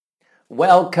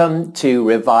Welcome to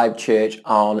Revive Church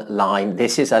Online.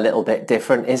 This is a little bit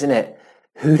different, isn't it?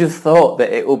 Who'd have thought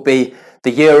that it would be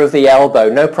the year of the elbow?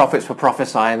 No prophets were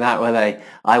prophesying that, were they?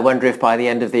 I wonder if by the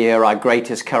end of the year our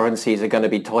greatest currencies are going to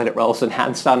be toilet rolls and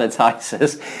hand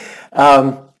sanitizers.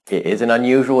 It is an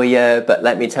unusual year, but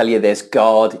let me tell you this,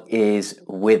 God is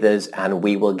with us and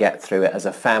we will get through it as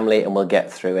a family and we'll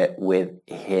get through it with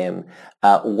him.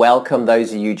 Welcome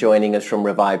those of you joining us from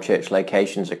Revive Church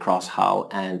locations across Hull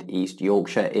and East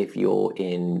Yorkshire. If you're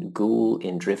in Goole,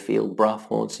 in Driffield, Brough,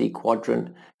 Hornsey,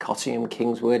 Quadrant, Cottingham,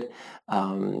 Kingswood,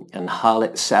 and Hull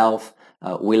itself,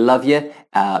 we love you.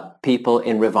 People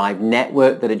in Revive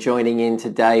Network that are joining in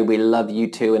today, we love you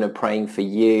too and are praying for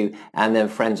you. And then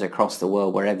friends across the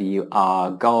world, wherever you are,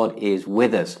 God is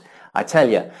with us. I tell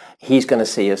you, he's going to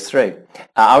see us through.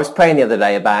 I was praying the other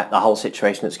day about the whole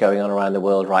situation that's going on around the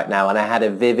world right now, and I had a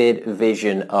vivid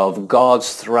vision of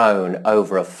God's throne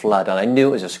over a flood, and I knew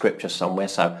it was a scripture somewhere,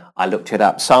 so I looked it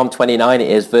up. Psalm 29, it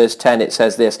is, verse 10, it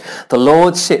says this: "The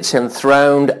Lord sits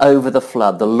enthroned over the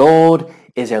flood. The Lord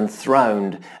is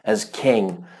enthroned as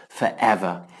king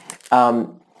forever."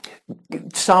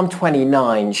 Psalm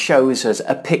 29 shows us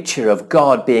a picture of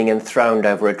God being enthroned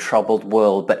over a troubled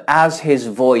world, but as his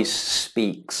voice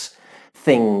speaks,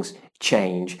 things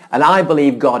change. And I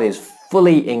believe God is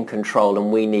fully in control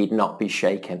and we need not be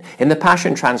shaken. In the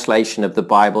Passion Translation of the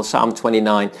Bible, Psalm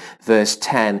 29, verse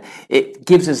 10, it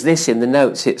gives us this in the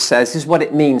notes. It says, this is what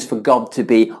it means for God to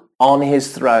be on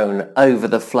his throne over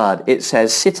the flood. It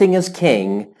says, sitting as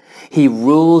king, he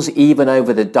rules even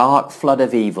over the dark flood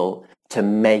of evil to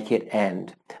make it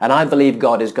end. And I believe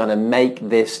God is going to make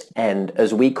this end.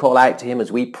 As we call out to him,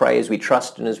 as we pray, as we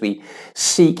trust, and as we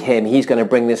seek him, he's going to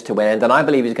bring this to an end. And I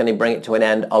believe he's going to bring it to an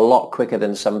end a lot quicker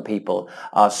than some people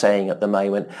are saying at the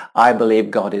moment. I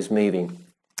believe God is moving.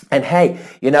 And hey,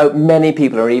 you know, many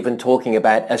people are even talking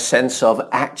about a sense of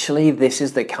actually this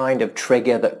is the kind of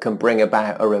trigger that can bring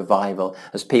about a revival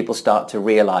as people start to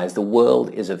realize the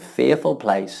world is a fearful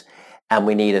place and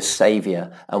we need a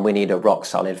savior and we need a rock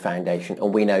solid foundation.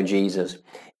 And we know Jesus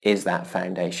is that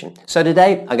foundation. So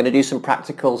today I'm going to do some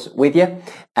practicals with you,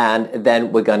 and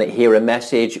then we're going to hear a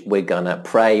message, we're going to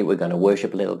pray, we're going to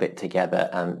worship a little bit together,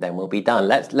 and then we'll be done.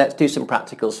 Let's do some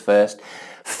practicals first.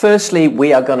 Firstly,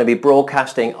 we are going to be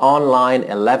broadcasting online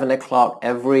 11 o'clock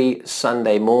every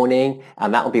Sunday morning,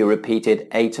 and that will be repeated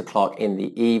 8 o'clock in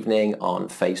the evening on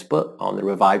Facebook, on the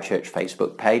Revive Church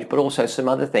Facebook page, but also some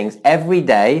other things. Every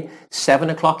day,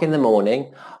 7 o'clock in the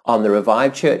morning, on the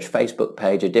Revive Church Facebook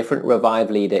page, a different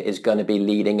Revive leader is going to be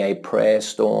leading a prayer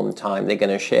storm time. They're going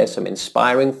to share some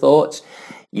inspiring thoughts.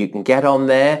 You can get on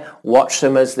there, watch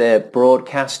them as they're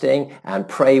broadcasting and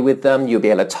pray with them. You'll be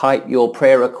able to type your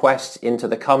prayer requests into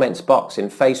the comments box in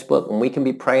Facebook and we can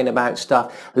be praying about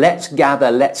stuff. Let's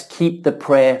gather. Let's keep the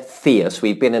prayer fierce.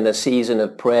 We've been in a season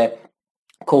of prayer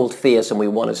called Fierce and we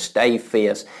want to stay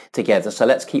fierce together. So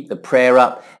let's keep the prayer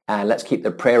up and let's keep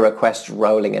the prayer requests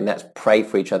rolling and let's pray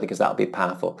for each other because that'll be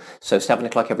powerful. So 7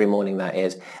 o'clock every morning that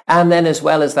is. And then as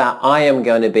well as that, I am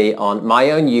going to be on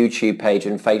my own YouTube page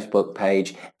and Facebook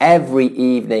page every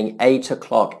evening, 8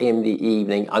 o'clock in the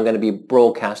evening. I'm going to be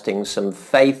broadcasting some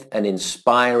faith and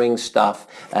inspiring stuff,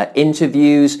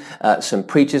 interviews, some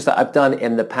preachers that I've done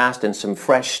in the past and some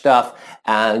fresh stuff.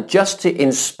 And just to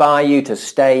inspire you to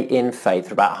stay in faith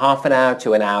for about half an hour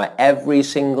to an hour every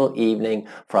single evening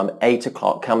from 8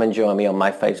 o'clock. Come and join me on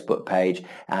my Facebook page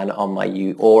and on my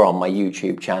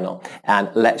YouTube channel. And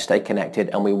let's stay connected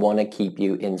and we want to keep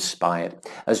you inspired.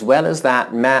 As well as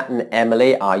that, Matt and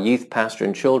Emily, our youth pastor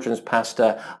and children's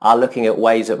pastor, are looking at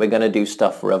ways that we're going to do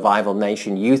stuff for Revival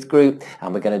Nation Youth Group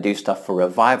and we're going to do stuff for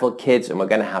Revival Kids and we're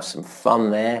going to have some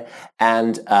fun there.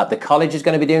 And the college is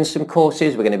going to be doing some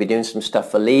courses. We're going to be doing some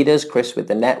stuff for leaders, Chris with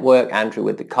the network, Andrew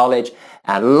with the college,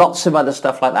 and lots of other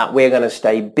stuff like that. We're going to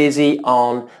stay busy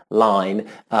online.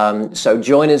 So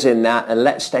join us in that and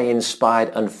let's stay inspired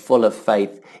and full of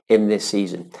faith in this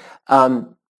season.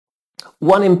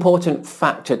 One important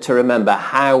factor to remember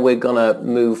how we're going to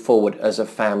move forward as a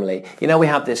family. You know, we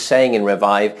have this saying in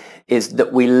Revive is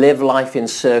that we live life in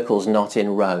circles, not in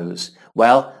rows.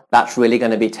 Well, that's really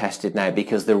going to be tested now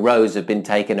because the rows have been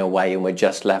taken away and we're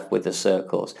just left with the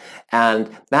circles. And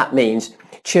that means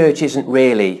church isn't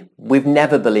really, we've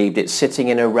never believed it's sitting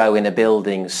in a row in a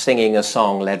building, singing a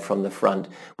song led from the front.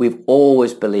 We've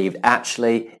always believed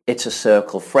actually it's a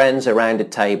circle, friends around a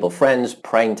table, friends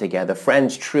praying together,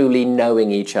 friends truly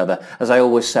knowing each other. As I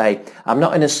always say, I'm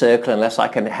not in a circle unless I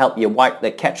can help you wipe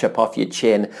the ketchup off your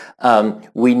chin.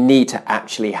 We need to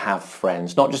actually have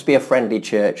friends, not just be a friendly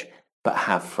church, but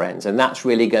have friends. And that's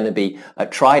really going to be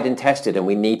tried and tested, and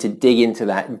we need to dig into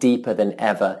that deeper than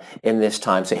ever in this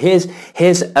time. So here's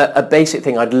a basic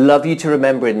thing I'd love you to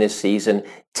remember in this season.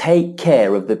 Take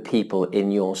care of the people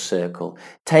in your circle.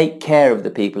 Take care of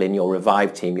the people in your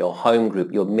Revive team, your home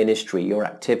group, your ministry, your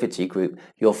activity group,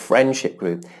 your friendship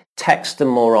group. Text them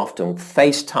more often,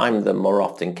 FaceTime them more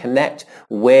often, connect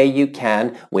where you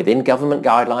can within government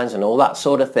guidelines and all that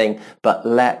sort of thing, but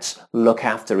let's look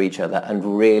after each other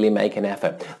and really make an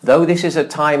effort. Though this is a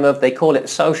time of, they call it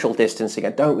social distancing,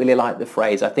 I don't really like the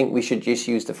phrase. I think we should just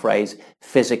use the phrase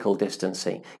physical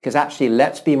distancing, because actually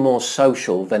let's be more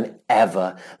social than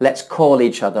ever. Let's call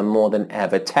each other more than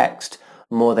ever, text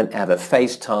more than ever,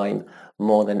 FaceTime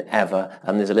more than ever.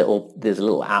 And there's a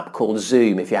little app called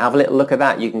Zoom. If you have a little look at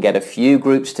that, you can get a few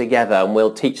groups together, and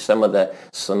we'll teach some of the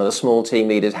small team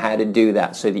leaders how to do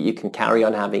that so that you can carry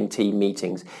on having team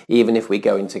meetings even if we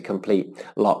go into complete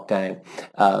lockdown.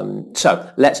 So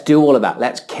let's do all of that.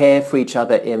 Let's care for each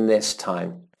other in this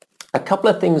time. A couple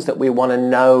of things that we want to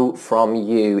know from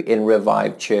you in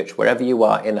Revive Church, wherever you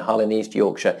are in Hull and East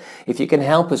Yorkshire, if you can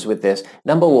help us with this.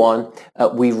 Number one,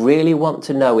 we really want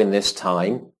to know in this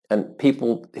time, and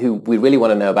people who we really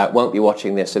want to know about won't be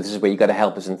watching this, so this is where you've got to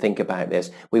help us and think about this.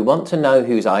 We want to know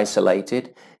who's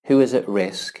isolated, who is at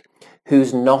risk,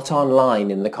 who's not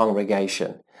online in the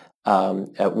congregation.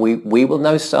 We will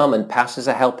know some, and pastors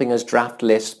are helping us draft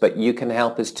lists, but you can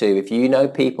help us too. If you know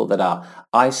people that are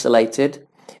isolated,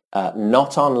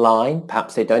 not online,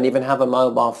 perhaps they don't even have a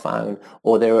mobile phone,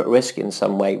 or they're at risk in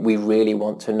some way, we really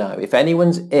want to know. If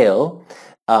anyone's ill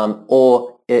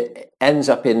or it ends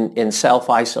up in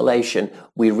self-isolation,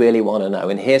 we really want to know.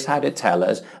 And here's how to tell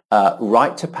us.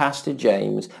 Write to Pastor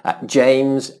James at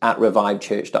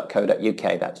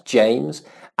james@revivechurch.co.uk. That's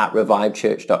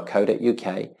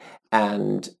james@revivechurch.co.uk.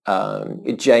 And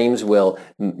James will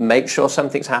make sure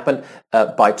something's happened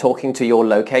by talking to your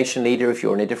location leader if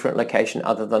you're in a different location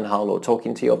other than Hull, or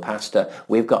talking to your pastor.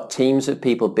 We've got teams of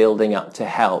people building up to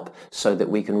help so that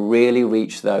we can really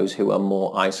reach those who are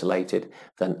more isolated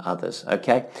than others.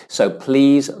 Okay, so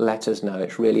please let us know.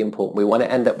 It's really important. We want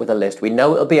to end up with a list. We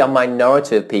know it'll be a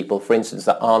minority of people, for instance,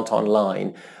 that aren't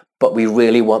online, but we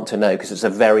really want to know because it's a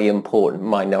very important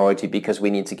minority, because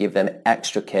we need to give them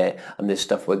extra care, and this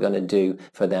stuff we're going to do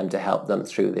for them to help them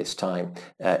through this time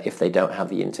if they don't have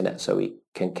the internet, so we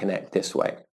can connect this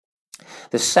way.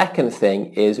 The second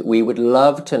thing is we would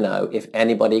love to know if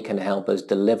anybody can help us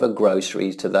deliver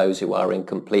groceries to those who are in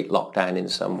complete lockdown in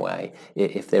some way,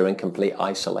 if they're in complete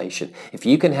isolation. If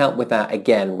you can help with that,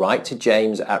 again, write to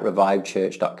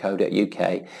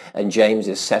james@revivechurch.co.uk, and James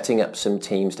is setting up some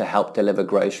teams to help deliver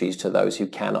groceries to those who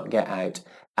cannot get out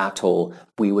at all.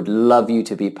 We would love you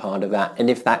to be part of that. And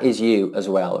if that is you as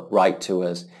well, write to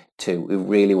us too. We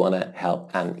really want to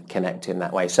help and connect in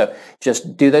that way. So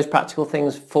just do those practical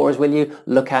things for us, will you?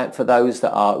 Look out for those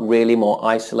that are really more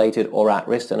isolated or at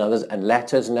risk than others, and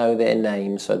let us know their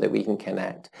names so that we can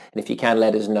connect. And if you can,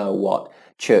 let us know what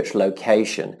church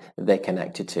location they're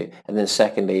connected to. And then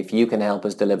secondly, if you can help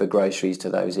us deliver groceries to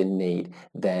those in need,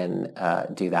 then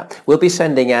do that. We'll be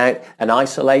sending out an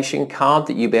isolation card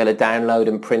that you'll be able to download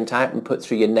and print out and put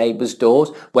through your neighbours' doors,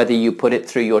 whether you put it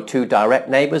through your 2 direct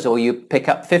neighbours or you pick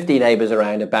up 50 neighbours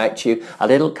around about you, a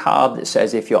little card that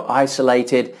says, if you're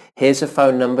isolated, here's a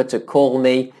phone number to call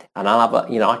me, and I'll have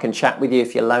I can chat with you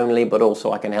if you're lonely, but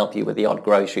also I can help you with the odd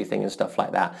grocery thing and stuff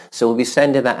like that. So we'll be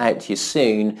sending that out to you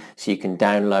soon, so you can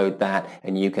download that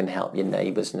and you can help your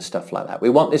neighbours and stuff like that. We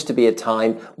want this to be a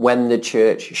time when the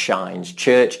church shines.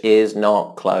 Church is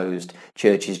not closed.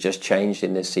 Church is just changed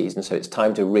in this season. So it's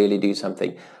time to really do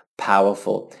something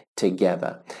powerful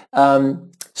together.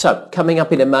 So coming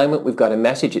up in a moment, we've got a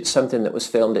message. It's something that was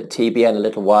filmed at TBN a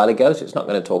little while ago, so it's not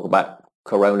going to talk about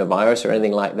coronavirus or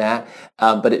anything like that,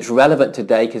 but it's relevant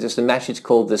today because it's a message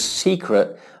called The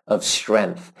Secret of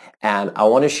Strength, and I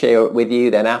want to share it with you.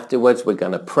 Then afterwards we're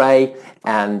going to pray,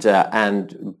 and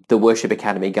the Worship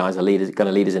Academy guys are going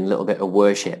to lead us in a little bit of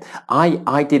worship.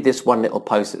 I did this one little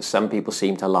post that some people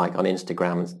seem to like on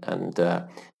Instagram and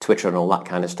Twitter and all that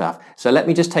kind of stuff. So let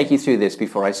me just take you through this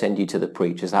before I send you to the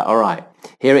preach. Is that all right?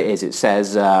 Here it is. It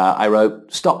says, I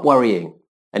wrote, stop worrying,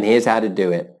 and here's how to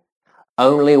do it.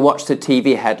 Only watch the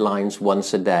TV headlines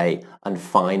once a day and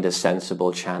find a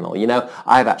sensible channel. You know,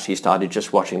 I've actually started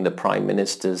just watching the Prime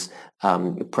Minister's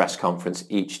press conference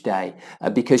each day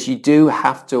because you do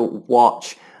have to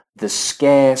watch the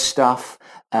scare stuff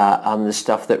on the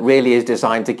stuff that really is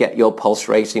designed to get your pulse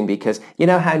racing, because you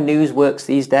know how news works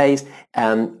these days?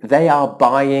 They are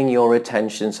buying your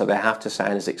attention, so they have to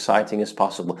sound as exciting as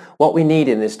possible. What we need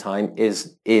in this time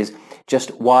is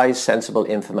just wise, sensible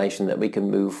information that we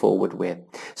can move forward with.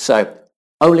 So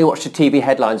only watch the TV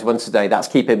headlines once a day. That's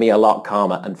keeping me a lot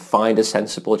calmer. And find a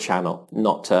sensible channel,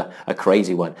 not a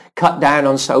crazy one. Cut down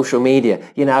on social media.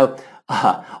 You know,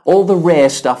 all the rare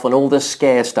stuff and all the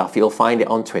scare stuff, you'll find it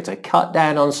on Twitter. Cut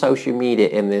down on social media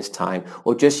in this time,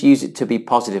 or just use it to be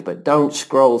positive, but don't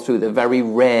scroll through the very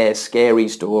rare, scary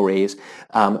stories.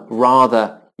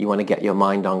 Rather, you want to get your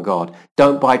mind on God.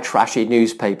 Don't buy trashy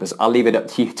newspapers. I'll leave it up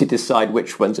to you to decide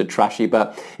which ones are trashy,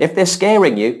 but if they're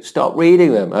scaring you, stop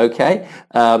reading them, okay?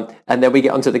 And then we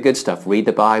get onto the good stuff. Read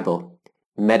the Bible.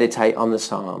 Meditate on the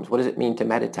Psalms. What does it mean to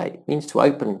meditate? It means to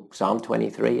open Psalm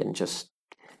 23 and just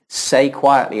say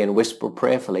quietly and whisper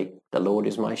prayerfully, the Lord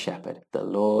is my shepherd. The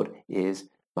Lord is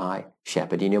my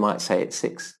shepherd. And you might say it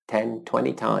 6, 10,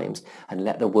 20 times and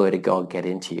let the word of God get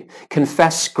into you.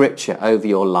 Confess scripture over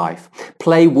your life.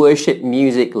 Play worship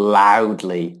music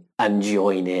loudly and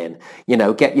join in. You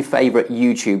know, get your favorite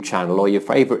YouTube channel or your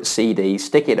favorite CD,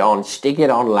 stick it on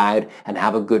loud and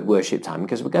have a good worship time,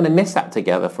 because we're going to miss that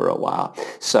together for a while.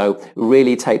 So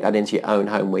really take that into your own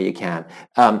home where you can.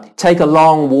 Take a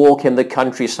long walk in the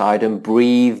countryside and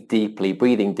breathe deeply.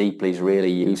 Breathing deeply is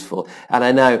really useful. And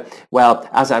I know, well,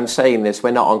 as I'm saying this, we're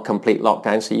not on complete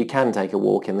lockdown, so you can take a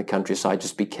walk in the countryside.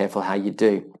 Just be careful how you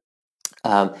do.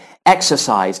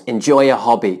 Exercise, enjoy a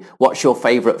hobby, watch your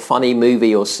favorite funny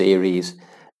movie or series.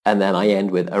 And then I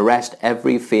end with arrest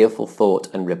every fearful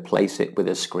thought and replace it with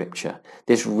a scripture.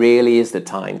 This really is the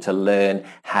time to learn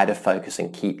how to focus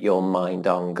and keep your mind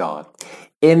on God.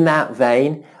 In that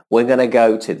vein, we're going to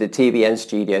go to the TBN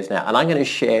studios now, and I'm going to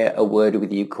share a word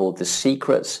with you called The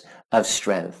Secrets of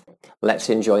Strength. Let's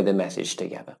enjoy the message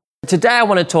together. Today I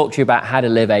want to talk to you about how to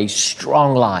live a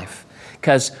strong life.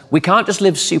 Because we can't just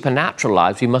live supernatural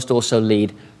lives, we must also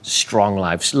lead strong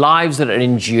lives. Lives that are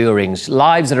enduring,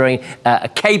 lives that are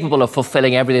capable of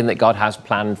fulfilling everything that God has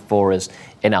planned for us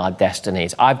in our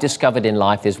destinies. I've discovered in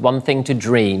life there's one thing to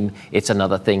dream, it's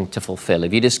another thing to fulfill.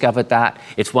 Have you discovered that?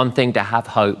 It's one thing to have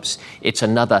hopes, it's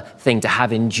another thing to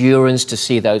have endurance to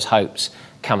see those hopes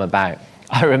come about.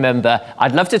 I remember,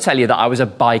 I'd love to tell you that I was a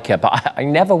biker, but I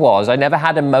never was. I never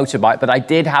had a motorbike, but I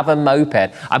did have a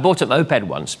moped. I bought a moped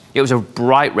once. It was a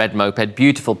bright red moped,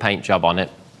 beautiful paint job on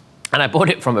it. And I bought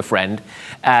it from a friend.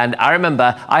 And I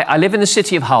remember, I live in the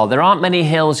city of Hull. There aren't many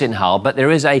hills in Hull, but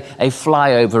there is a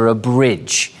flyover, a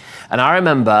bridge. And I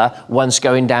remember once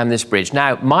going down this bridge.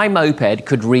 Now, my moped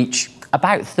could reach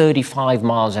about 35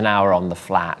 miles an hour on the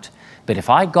flat. But if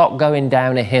I got going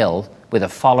down a hill with a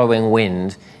following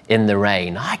wind in the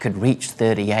rain, I could reach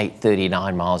 38,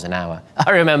 39 miles an hour. I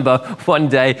remember one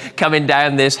day coming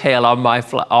down this hill on my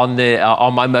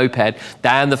moped,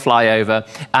 down the flyover,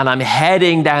 and I'm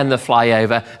heading down the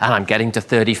flyover, and I'm getting to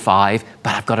 35,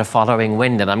 but I've got a following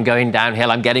wind, and I'm going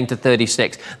downhill, I'm getting to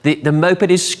 36. The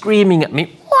moped is screaming at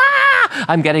me.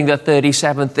 I'm getting the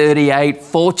 37, 38,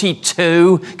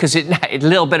 42, because a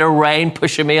little bit of rain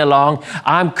pushing me along.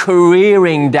 I'm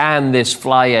careering down this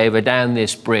flyover, down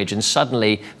this bridge, and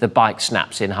suddenly the bike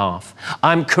snaps in half.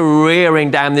 I'm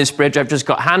careering down this bridge. I've just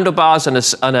got handlebars and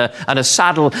a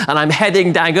saddle, and I'm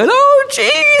heading down, going, oh,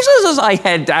 Jesus, as I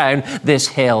head down this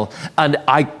hill. And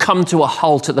I come to a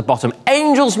halt at the bottom.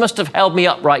 Angels must have held me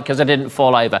upright because I didn't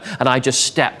fall over, and I just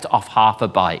stepped off half a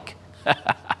bike. Do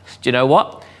you know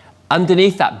what?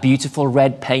 Underneath that beautiful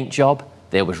red paint job,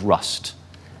 there was rust.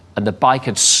 And the bike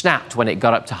had snapped when it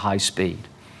got up to high speed.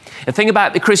 The thing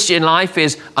about the Christian life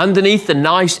is, underneath the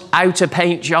nice outer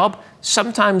paint job,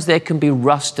 sometimes there can be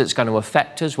rust that's going to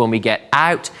affect us when we get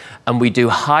out and we do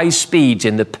high speeds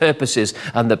in the purposes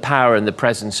and the power and the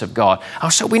presence of God.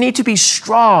 So we need to be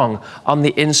strong on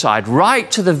the inside,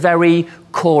 right to the very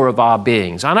core of our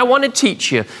beings. And I want to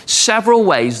teach you several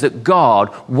ways that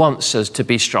God wants us to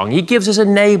be strong. He gives us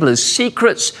enablers,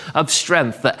 secrets of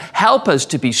strength that help us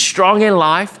to be strong in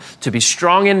life, to be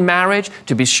strong in marriage,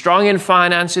 to be strong in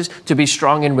finances, to be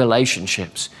strong in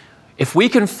relationships. If we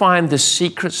can find the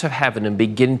secrets of heaven and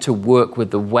begin to work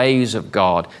with the ways of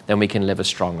God, then we can live a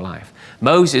strong life.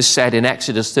 Moses said in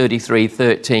Exodus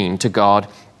 33:13 to God,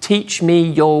 "Teach me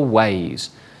your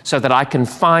ways so that I can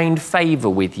find favor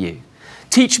with you.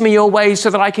 Teach me your ways so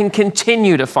that I can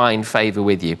continue to find favor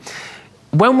with you."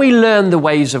 When we learn the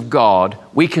ways of God,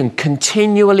 we can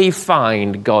continually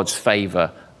find God's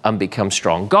favor and become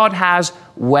strong. God has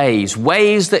ways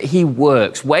that he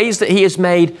works, ways that he has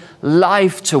made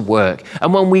life to work.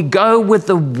 And when we go with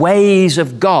the ways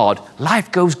of God,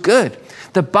 life goes good.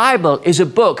 The Bible is a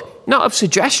book not of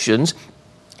suggestions.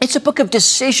 It's a book of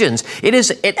decisions.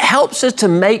 It helps us to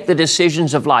make the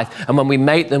decisions of life. And when we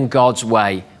make them God's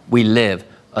way, we live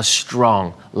a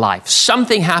strong life.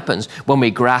 Something happens when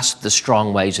we grasp the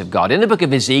strong ways of God. In the book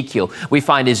of Ezekiel, we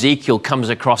find Ezekiel comes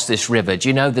across this river. Do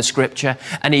you know the scripture?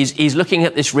 And he's looking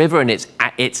at this river, and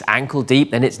it's ankle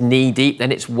deep, then it's knee deep,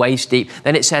 then it's waist deep.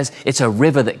 Then it says it's a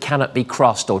river that cannot be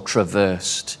crossed or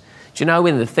traversed. Do you know,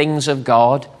 in the things of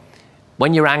God,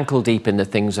 when you're ankle deep in the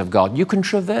things of God, you can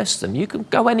traverse them. You can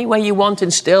go anywhere you want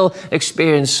and still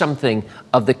experience something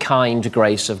of the kind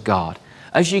grace of God.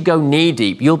 As you go knee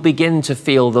deep, you'll begin to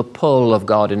feel the pull of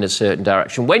God in a certain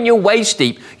direction. When you're waist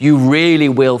deep, you really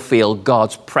will feel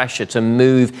God's pressure to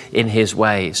move in his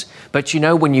ways. But you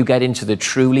know, when you get into the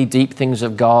truly deep things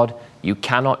of God, you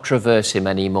cannot traverse him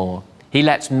anymore. He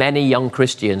lets many young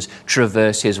Christians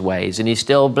traverse his ways, and he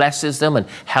still blesses them and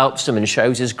helps them and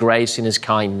shows his grace and his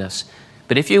kindness.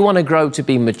 But if you want to grow to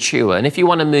be mature, and if you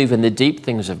want to move in the deep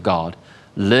things of God,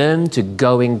 learn to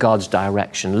go in God's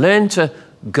direction. Learn to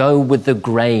go with the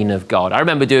grain of God. I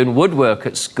remember doing woodwork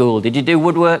at school. Did you do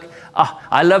woodwork? Oh,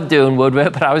 I loved doing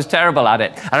woodwork, but I was terrible at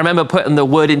it. I remember putting the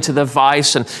wood into the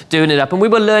vise and doing it up, and we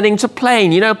were learning to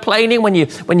plane. You know, planing, when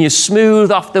you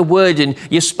smooth off the wood, and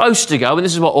you're supposed to go, and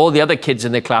this is what all the other kids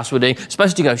in the class were doing,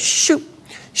 supposed to go shoot,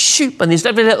 shoot, and these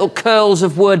lovely little curls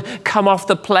of wood come off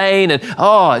the plane, and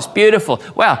oh, it's beautiful.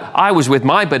 Well, I was with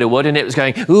my bit of wood, and it was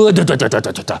going, ooh, da, da, da, da,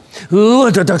 da, da,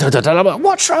 ooh, da, da, da, da, da. I'm like,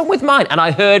 what's wrong with mine? And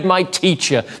I heard my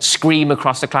teacher scream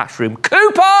across the classroom,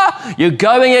 Cooper, you're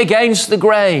going against the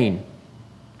grain.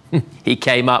 He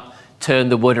came up,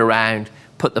 turned the wood around,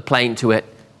 put the plane to it,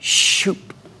 shoot,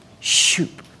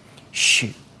 shoot,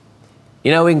 shoot.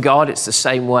 You know, in God, it's the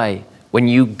same way. When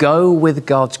you go with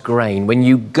God's grain, when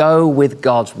you go with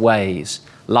God's ways,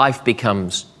 life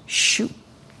becomes shoot,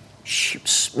 shoot,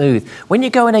 smooth. When you're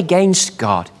going against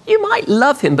God, you might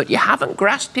love him, but you haven't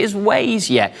grasped his ways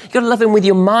yet. You've got to love him with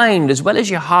your mind as well as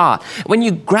your heart. When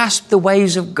you grasp the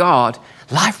ways of God,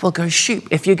 life will go shoot.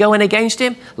 If you're going against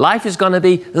him, life is going to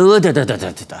be you don't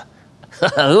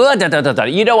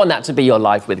want that to be your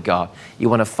life with God. You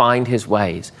want to find his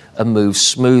ways and move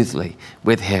smoothly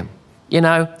with him. You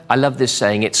know, I love this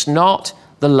saying, it's not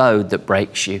the load that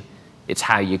breaks you, it's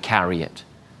how you carry it.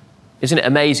 Isn't it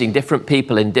amazing? Different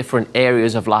people in different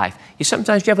areas of life.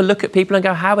 Sometimes you ever look at people and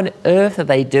go, how on earth are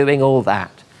they doing all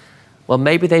that? Well,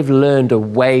 maybe they've learned a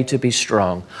way to be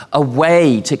strong, a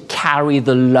way to carry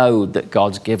the load that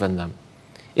God's given them.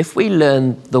 If we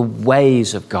learn the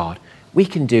ways of God, we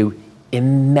can do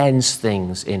immense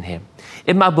things in him.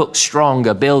 In my book,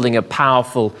 Stronger, Building a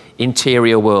Powerful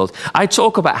Interior World, I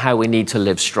talk about how we need to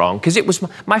live strong, because it was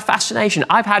my fascination.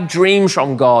 I've had dreams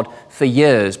from God for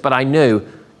years, but I knew,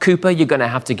 Cooper, you're going to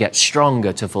have to get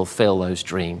stronger to fulfill those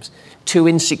dreams. Too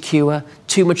insecure,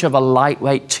 too much of a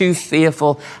lightweight, too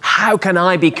fearful. How can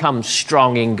I become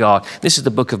strong in God? This is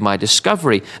the book of my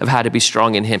discovery of how to be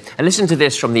strong in him. And listen to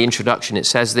this from the introduction. It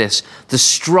says this, the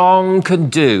strong can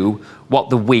do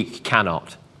what the weak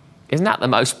cannot. Isn't that the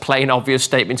most plain, obvious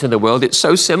statement in the world? It's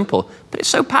so simple, but it's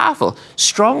so powerful.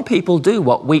 Strong people do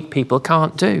what weak people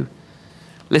can't do.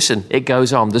 Listen, it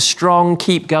goes on. The strong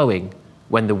keep going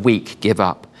when the weak give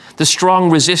up. The strong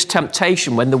resist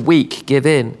temptation when the weak give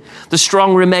in. The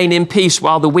strong remain in peace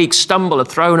while the weak stumble, are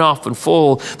thrown off and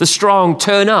fall. The strong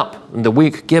turn up and the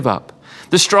weak give up.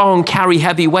 The strong carry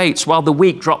heavy weights while the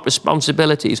weak drop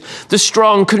responsibilities. The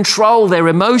strong control their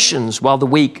emotions while the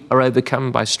weak are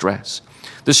overcome by stress.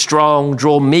 The strong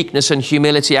draw meekness and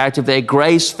humility out of their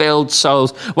grace-filled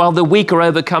souls, while the weak are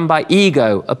overcome by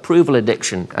ego, approval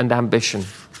addiction, and ambition.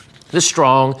 The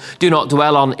strong do not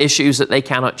dwell on issues that they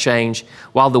cannot change,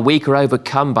 while the weak are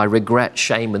overcome by regret,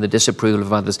 shame, and the disapproval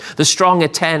of others. The strong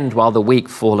attend while the weak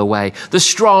fall away. The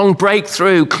strong break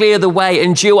through, clear the way,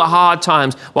 endure hard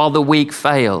times, while the weak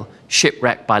fail,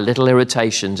 shipwrecked by little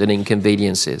irritations and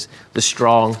inconveniences. The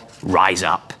strong rise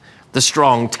up. The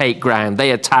strong take ground,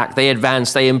 they attack, they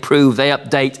advance, they improve, they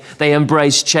update, they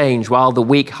embrace change, while the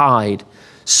weak hide,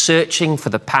 searching for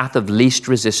the path of least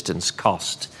resistance,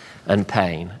 cost, and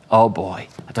pain. Oh boy,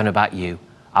 I don't know about you.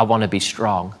 I want to be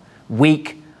strong.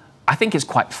 Weak, I think it's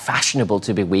quite fashionable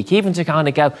to be weak, even to kind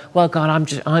of go, well,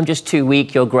 God, I'm just too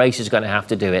weak. Your grace is going to have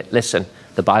to do it. Listen,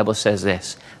 the Bible says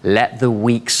this, let the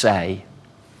weak say,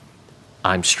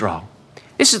 I'm strong.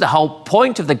 This is the whole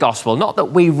point of the gospel, not that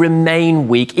we remain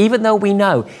weak, even though we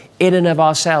know in and of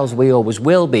ourselves we always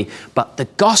will be, but the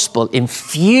gospel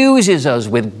infuses us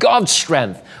with God's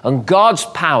strength and God's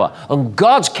power and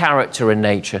God's character and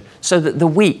nature so that the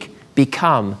weak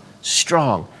become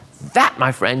strong. That,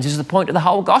 my friends, is the point of the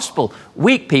whole gospel.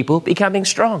 Weak people becoming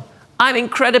strong. I'm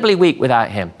incredibly weak without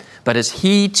him. But as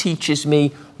he teaches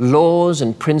me laws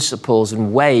and principles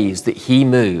and ways that he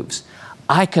moves,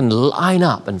 I can line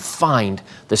up and find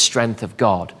the strength of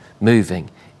God moving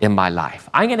in my life.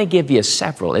 I'm going to give you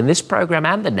several in this program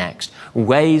and the next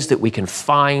ways that we can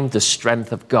find the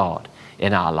strength of God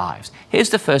in our lives.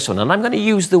 Here's the first one, and I'm going to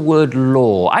use the word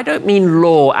law. I don't mean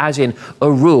law as in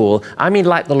a rule. I mean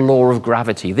like the law of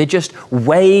gravity. They're just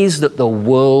ways that the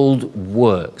world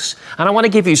works. And I want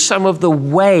to give you some of the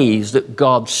ways that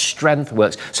God's strength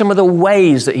works, some of the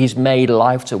ways that he's made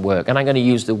life to work. And I'm going to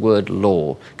use the word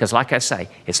law because, like I say,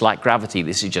 it's like gravity.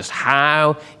 This is just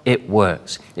how it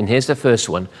works. And here's the first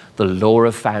one, the law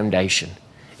of foundation.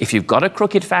 If you've got a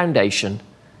crooked foundation,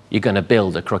 you're going to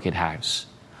build a crooked house.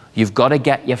 You've got to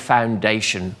get your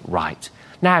foundation right.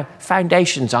 Now,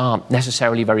 foundations aren't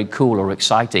necessarily very cool or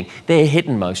exciting. They're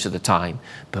hidden most of the time.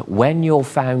 But when your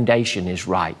foundation is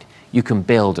right, you can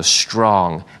build a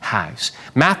strong house.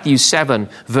 Matthew 7,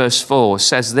 verse 4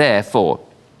 says, Therefore,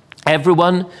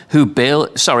 everyone who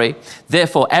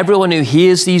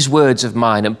hears these words of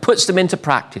mine and puts them into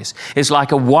practice is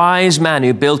like a wise man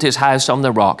who built his house on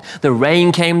the rock. The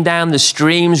rain came down, the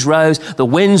streams rose, the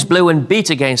winds blew and beat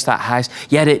against that house,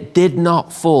 yet it did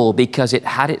not fall because it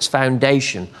had its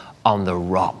foundation on the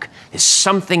rock. There's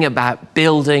something about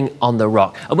building on the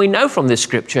rock. And we know from this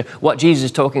scripture what Jesus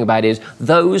is talking about is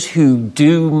those who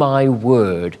do my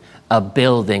word are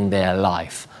building their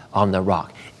life on the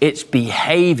rock. It's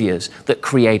behaviors that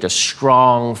create a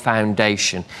strong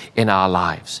foundation in our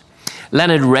lives.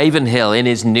 Leonard Ravenhill, in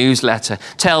his newsletter,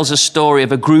 tells a story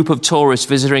of a group of tourists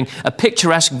visiting a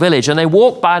picturesque village, and they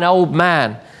walk by an old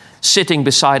man sitting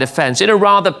beside a fence. In a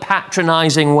rather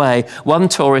patronizing way, one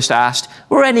tourist asked,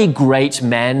 "Were any great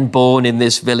men born in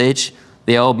this village?"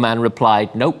 The old man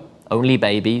replied, "Nope, only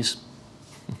babies."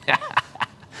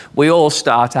 We all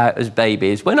start out as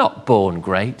babies. We're not born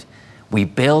great. We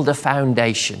build a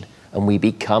foundation and we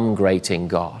become great in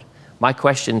God. My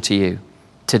question to you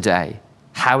today,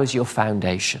 how is your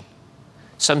foundation?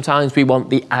 Sometimes we want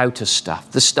the outer stuff,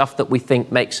 the stuff that we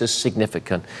think makes us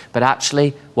significant. But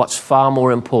actually, what's far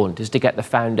more important is to get the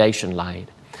foundation laid.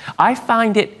 I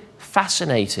find it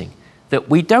fascinating that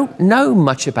we don't know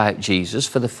much about Jesus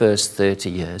for the first 30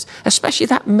 years, especially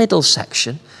that middle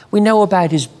section. We know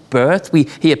about his birth.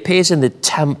 He appears in the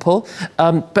temple.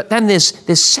 But then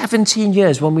there's 17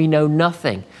 years when we know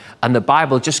nothing. And the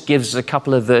Bible just gives us a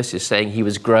couple of verses saying he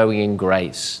was growing in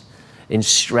grace, in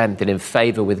strength, and in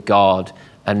favor with God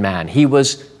and man. He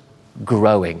was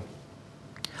growing.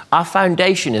 Our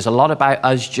foundation is a lot about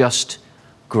us just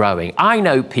growing. I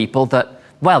know people that,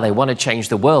 well, they want to change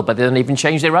the world, but they don't even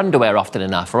change their underwear often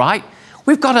enough, right?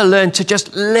 We've got to learn to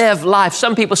just live life.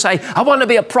 Some people say, I want to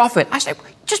be a prophet. I say,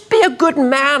 just be a good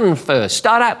man first.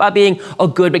 Start out by being a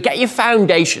good, but get your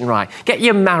foundation right. Get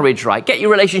your marriage right. Get your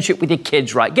relationship with your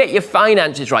kids right. Get your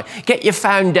finances right. Get your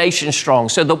foundation strong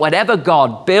so that whatever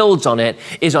God builds on it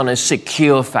is on a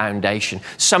secure foundation.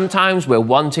 Sometimes we're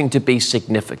wanting to be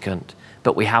significant,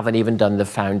 but we haven't even done the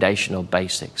foundational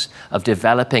basics of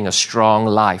developing a strong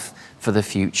life for the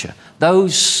future.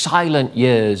 Those silent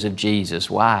years of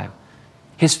Jesus, wow.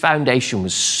 His foundation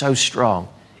was so strong.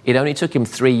 It only took him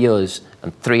 3 years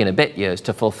and 3 and a bit years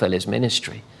to fulfill his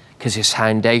ministry because his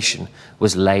foundation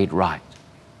was laid right.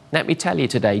 Let me tell you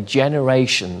today,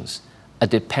 generations are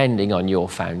depending on your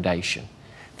foundation.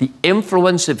 The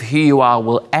influence of who you are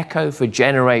will echo for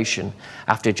generation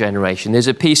after generation. There's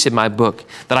a piece in my book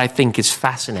that I think is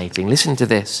fascinating. Listen to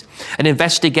this. An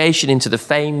investigation into the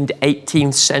famed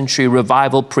 18th century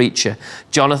revival preacher,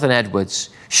 Jonathan Edwards,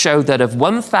 showed that of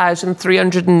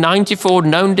 1,394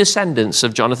 known descendants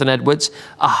of Jonathan Edwards,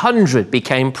 100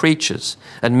 became preachers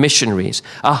and missionaries,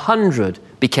 100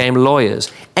 became lawyers,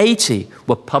 80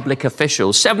 were public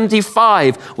officials,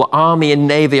 75 were Army and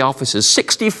Navy officers,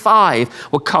 65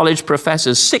 were college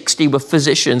professors, 60 were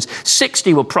physicians,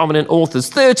 60 were prominent authors,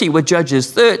 30 were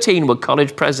judges, 13 were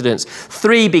college presidents,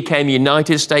 3 became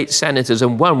United States senators,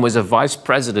 and 1 was a vice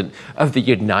president of the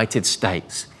United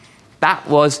States. That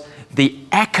was the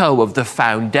echo of the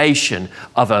foundation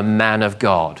of a man of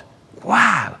God.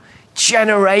 Wow.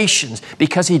 Generations,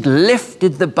 because he'd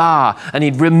lifted the bar and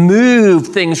he'd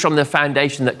removed things from the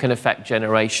foundation that can affect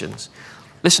generations.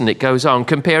 Listen, it goes on.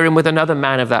 Compare him with another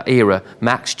man of that era,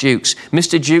 Max Jukes.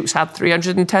 Mr. Jukes had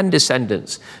 310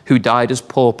 descendants who died as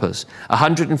paupers.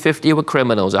 150 were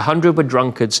criminals, 100 were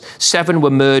drunkards, 7 were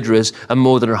murderers, and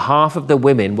more than half of the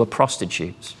women were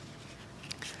prostitutes.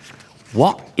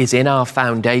 What is in our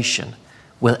foundation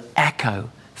will echo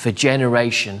for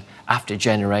generation after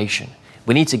generation.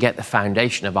 We need to get the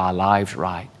foundation of our lives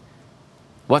right.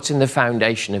 What's in the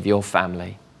foundation of your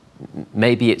family?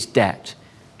 Maybe it's debt,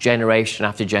 generation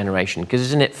after generation. Because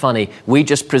isn't it funny? We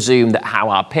just presume that how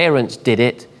our parents did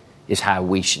it is how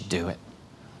we should do it.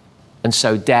 And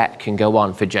so debt can go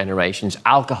on for generations.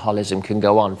 Alcoholism can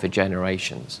go on for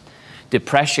generations.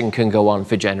 Depression can go on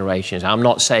for generations. I'm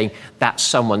not saying that's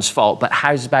someone's fault, but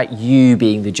how's about you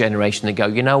being the generation that go,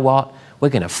 you know what? We're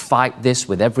going to fight this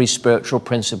with every spiritual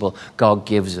principle God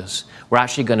gives us. We're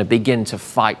actually going to begin to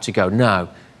fight to go, no,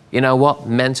 you know what?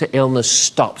 Mental illness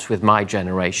stops with my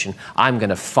generation. I'm going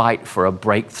to fight for a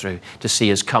breakthrough to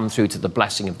see us come through to the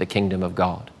blessing of the kingdom of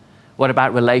God. What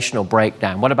about relational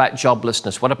breakdown? What about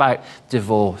joblessness? What about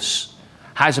divorce?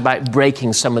 How's about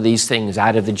breaking some of these things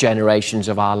out of the generations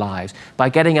of our lives? By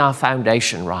getting our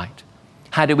foundation right.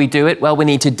 How do we do it? Well, we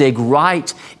need to dig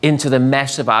right into the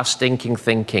mess of our stinking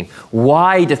thinking.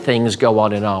 Why do things go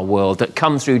on in our world that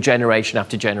come through generation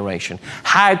after generation?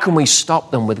 How can we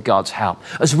stop them with God's help?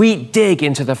 As we dig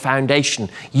into the foundation,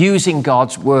 using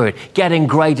God's word, getting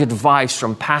great advice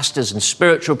from pastors and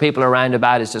spiritual people around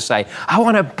about us to say, I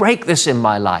want to break this in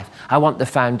my life. I want the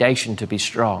foundation to be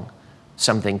strong.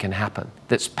 Something can happen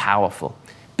that's powerful.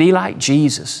 Be like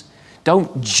Jesus.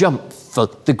 Don't jump for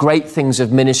the great things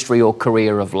of ministry or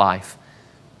career of life.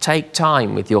 Take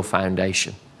time with your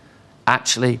foundation.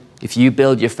 Actually, if you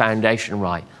build your foundation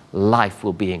right, life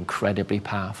will be incredibly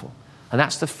powerful. And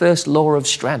that's the first law of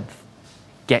strength.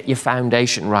 Get your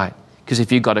foundation right. Because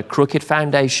if you've got a crooked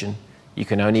foundation, you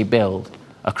can only build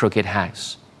a crooked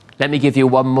house. Let me give you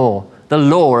one more. The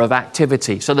law of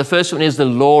activity. So the first one is the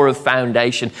law of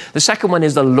foundation. The second one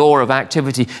is the law of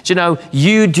activity. Do you know,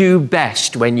 you do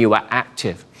best when you are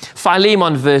active.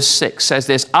 Philemon verse 6 says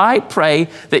this, I pray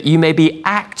that you may be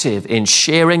active in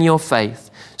sharing your faith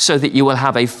so that you will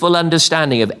have a full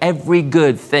understanding of every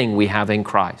good thing we have in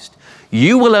Christ.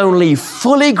 You will only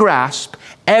fully grasp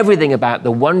everything about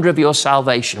the wonder of your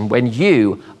salvation when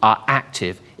you are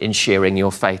active in sharing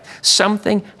your faith.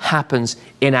 Something happens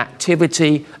in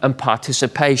activity and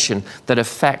participation that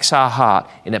affects our heart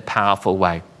in a powerful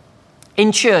way.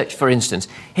 In church, for instance,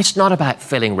 it's not about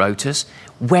filling rotas.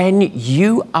 When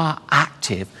you are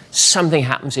active, something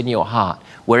happens in your heart.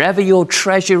 Wherever your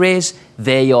treasure is,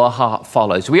 there your heart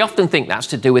follows. We often think that's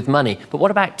to do with money, but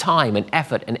what about time and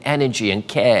effort and energy and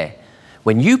care?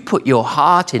 When you put your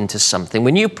heart into something,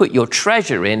 when you put your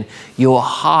treasure in, your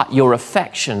heart, your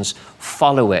affections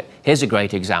follow it. Here's a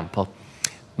great example.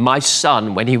 My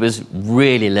son, when he was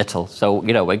really little, so,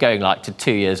 you know, we're going like to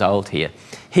 2 years old here,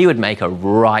 he would make a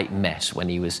right mess when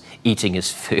he was eating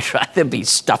his food, right? There'd be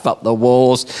stuff up the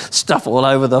walls, stuff all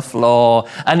over the floor.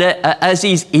 And as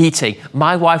he's eating,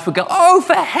 my wife would go, oh,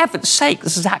 for heaven's sake,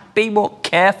 Zach, be more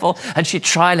careful. And she'd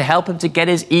try and help him to get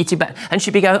his eating back. And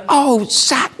she'd be going, oh,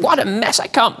 Zach, what a mess, I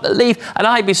can't believe. And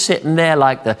I'd be sitting there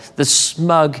like the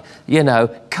smug, you know,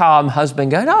 calm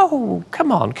husband going, oh,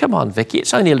 come on, Vicky,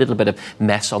 it's only a little bit of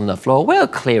mess on the floor. We'll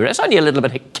clear it. It's only a little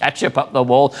bit of ketchup up the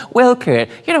wall. We'll clear it.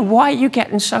 You know, why are you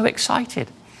getting so excited?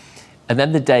 And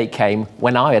then the day came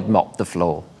when I had mopped the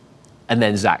floor. And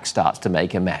then Zach starts to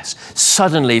make a mess.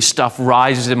 Suddenly stuff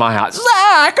rises in my heart.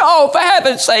 Zach, oh, for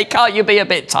heaven's sake, can't you be a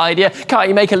bit tidier? Can't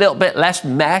you make a little bit less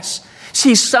mess?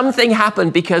 See, something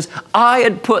happened because I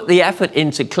had put the effort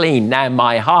into clean. Now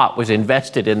my heart was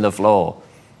invested in the floor.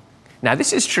 Now,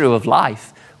 this is true of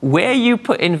life. Where you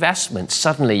put investment,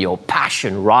 suddenly your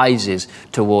passion rises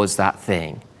towards that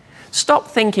thing. Stop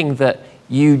thinking that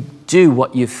you do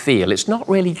what you feel. It's not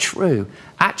really true.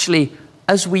 Actually,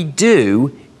 as we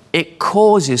do, it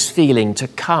causes feeling to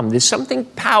come. There's something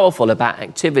powerful about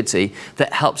activity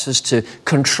that helps us to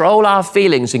control our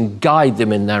feelings and guide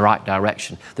them in the right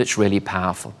direction. That's really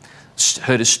powerful.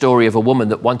 Heard a story of a woman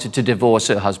that wanted to divorce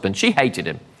her husband. She hated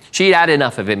him. She'd had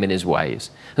enough of him in his ways.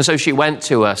 And so she went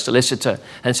to a solicitor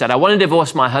and said, I want to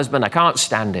divorce my husband. I can't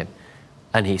stand him.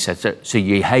 And he said, so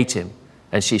you hate him?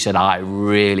 And she said, I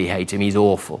really hate him. He's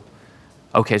awful.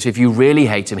 Okay, so if you really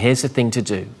hate him, here's the thing to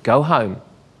do. Go home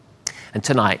and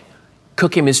tonight,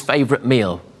 cook him his favorite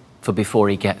meal for before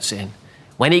he gets in.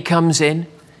 When he comes in,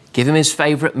 give him his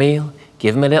favorite meal,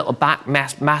 give him a little back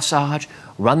massage,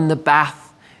 run the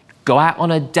bath, go out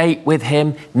on a date with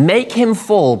him, make him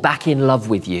fall back in love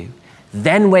with you.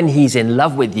 Then when he's in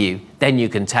love with you, then you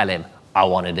can tell him, I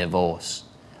want a divorce.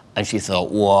 And she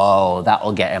thought, whoa,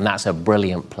 that'll get him. That's a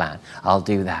brilliant plan. I'll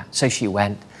do that. So she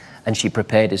went and she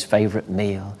prepared his favorite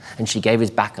meal and she gave his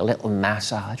back a little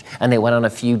massage and they went on a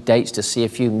few dates to see a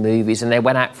few movies and they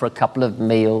went out for a couple of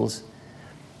meals.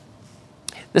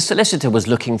 The solicitor was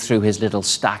looking through his little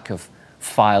stack of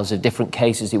files of different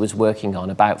cases he was working on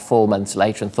about 4 months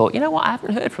later and thought, you know what, I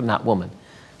haven't heard from that woman.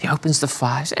 He opens the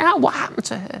file. Says, oh, what happened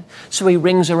to her? So he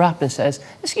rings her up and says,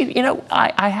 excuse me, you know,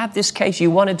 I had this case. You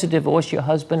wanted to divorce your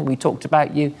husband. We talked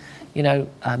about you, you know,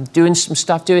 doing some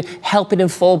stuff, helping him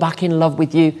fall back in love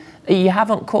with you. You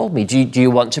haven't called me. Do you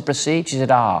want to proceed? She said,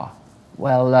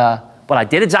 well, I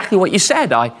did exactly what you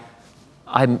said.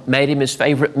 I made him his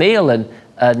favorite meal and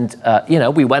you know,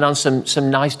 we went on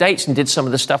some nice dates and did some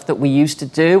of the stuff that we used to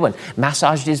do and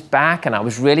massaged his back, and I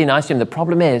was really nice to him. The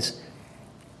problem is,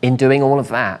 in doing all of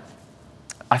that,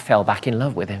 I fell back in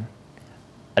love with him.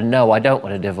 And no, I don't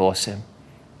want to divorce him.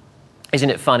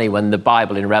 Isn't it funny when the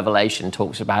Bible in Revelation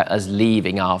talks about us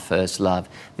leaving our first love?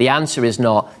 The answer is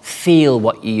not feel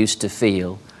what you used to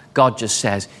feel. God just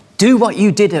says, do what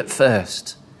you did at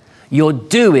first. Your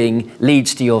doing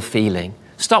leads to your feeling.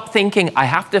 Stop thinking, I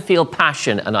have to feel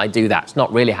passion and I do that. It's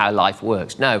not really how life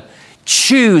works. No.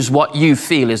 Choose what you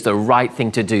feel is the right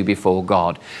thing to do before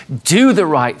God. Do the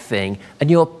right thing and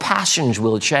your passions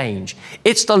will change.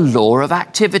 It's the law of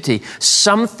activity.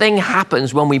 Something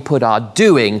happens when we put our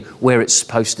doing where it's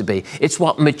supposed to be. It's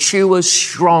what mature,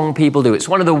 strong people do. It's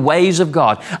one of the ways of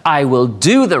God. I will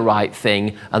do the right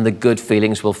thing and the good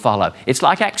feelings will follow. It's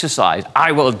like exercise.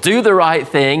 I will do the right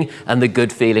thing and the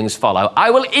good feelings follow.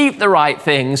 I will eat the right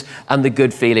things and the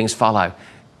good feelings follow.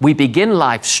 We begin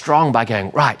life strong by going,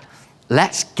 right,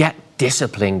 let's get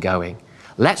discipline going.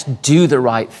 Let's do the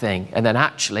right thing. And then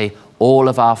actually all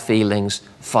of our feelings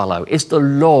follow. It's the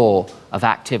law of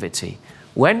activity.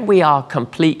 When we are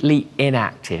completely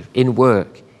inactive in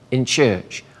work, in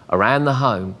church, around the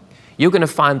home, you're going to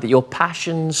find that your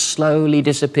passions slowly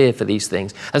disappear for these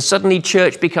things. And suddenly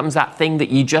church becomes that thing that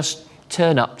you just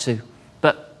turn up to.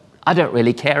 But I don't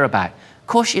really care about. Of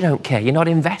course you don't care. You're not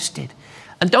invested.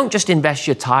 And don't just invest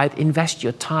your tithe, invest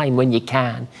your time when you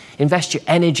can. Invest your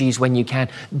energies when you can.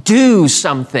 Do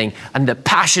something and the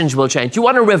passions will change. You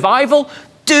want a revival?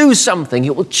 Do something.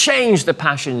 It will change the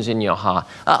passions in your heart.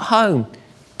 At home,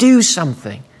 do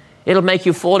something. It'll make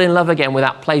you fall in love again with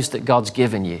that place that God's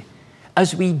given you.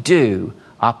 As we do,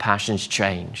 our passions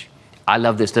change. I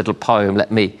love this little poem.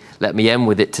 Let me end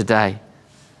with it today.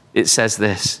 It says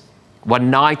this: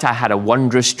 one night I had a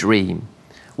wondrous dream.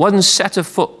 One set of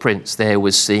footprints there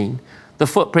was seen, the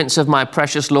footprints of my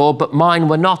precious Lord, but mine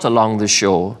were not along the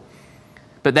shore.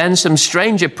 But then some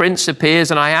stranger prints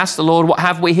appears, and I asked the Lord, what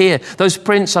have we here? Those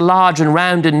prints are large and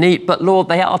round and neat, but Lord,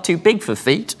 they are too big for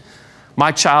feet.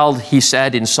 My child, he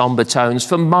said in somber tones,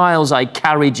 for miles I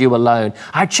carried you alone.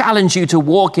 I challenged you to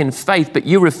walk in faith, but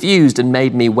you refused and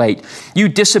made me wait. You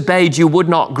disobeyed, you would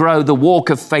not grow. The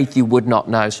walk of faith you would not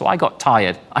know. So I got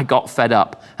tired, I got fed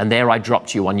up, and there I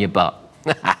dropped you on your butt.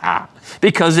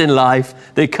 Because in life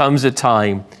there comes a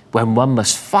time when one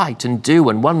must fight and do,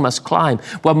 and one must climb,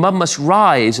 when one must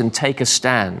rise and take a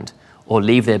stand, or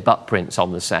leave their butt prints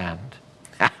on the sand.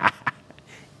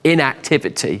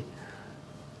 Inactivity.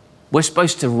 We're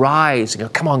supposed to rise and go,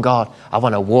 come on God, I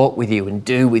want to walk with you and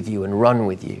do with you and run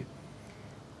with you.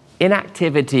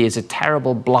 Inactivity is a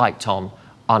terrible blight on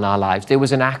our lives. There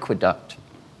was an aqueduct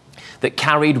that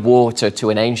carried water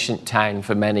to an ancient town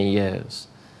for many years.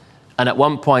 And at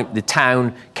one point, the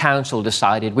town council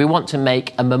decided, we want to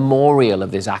make a memorial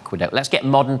of this aqueduct. Let's get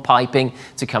modern piping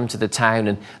to come to the town,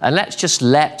 and let's just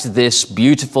let this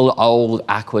beautiful old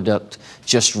aqueduct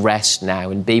just rest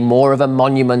now and be more of a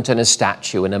monument and a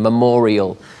statue and a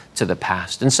memorial to the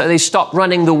past. And so they stopped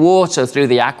running the water through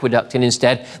the aqueduct, and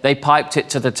instead they piped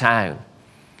it to the town.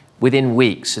 Within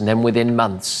weeks and then within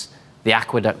months, the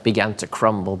aqueduct began to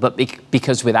crumble. But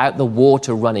because without the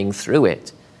water running through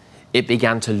it, it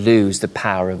began to lose the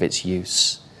power of its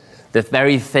use. The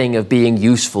very thing of being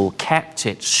useful kept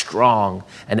it strong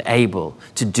and able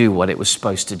to do what it was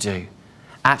supposed to do.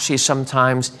 Actually,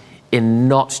 sometimes in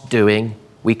not doing,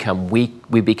 we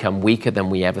become weaker than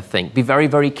we ever think. Be very,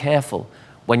 very careful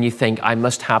when you think, I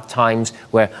must have times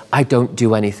where I don't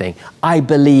do anything. I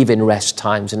believe in rest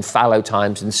times and fallow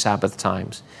times and Sabbath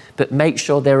times. But make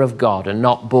sure they're of God and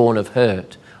not born of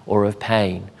hurt or of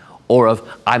pain, or of,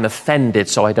 I'm offended,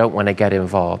 so I don't want to get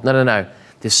involved. No, no, no.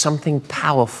 There's something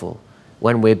powerful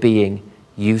when we're being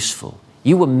useful.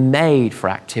 You were made for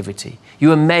activity. You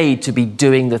were made to be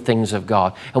doing the things of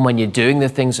God. And when you're doing the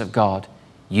things of God,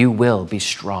 you will be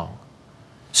strong.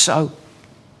 So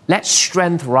let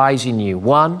strength rise in you.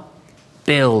 One,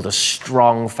 build a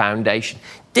strong foundation.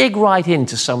 Dig right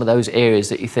into some of those areas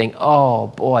that you think, oh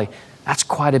boy, that's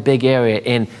quite a big area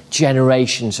in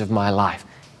generations of my life.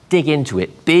 Dig into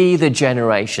it. Be the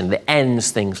generation that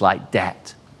ends things like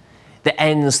debt, that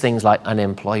ends things like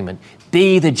unemployment.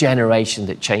 Be the generation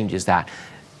that changes that.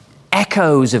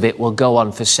 Echoes of it will go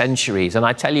on for centuries. And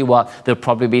I tell you what, there'll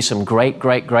probably be some great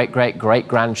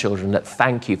grandchildren that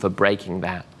thank you for breaking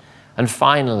that. And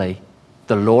finally,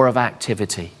 the law of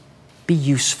activity. Be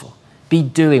useful. Be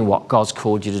doing what God's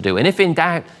called you to do. And if in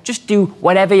doubt, just do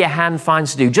whatever your hand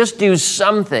finds to do. Just do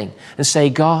something and say,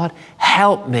 God,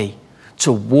 help me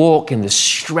to walk in the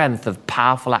strength of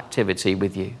powerful activity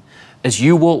with you. As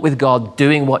you walk with God,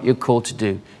 doing what you're called to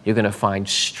do, you're going to find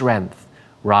strength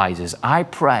rises. I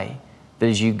pray that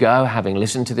as you go, having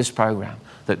listened to this program,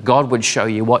 that God would show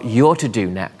you what you're to do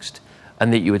next,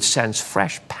 and that you would sense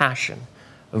fresh passion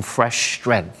and fresh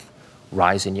strength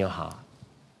rise in your heart.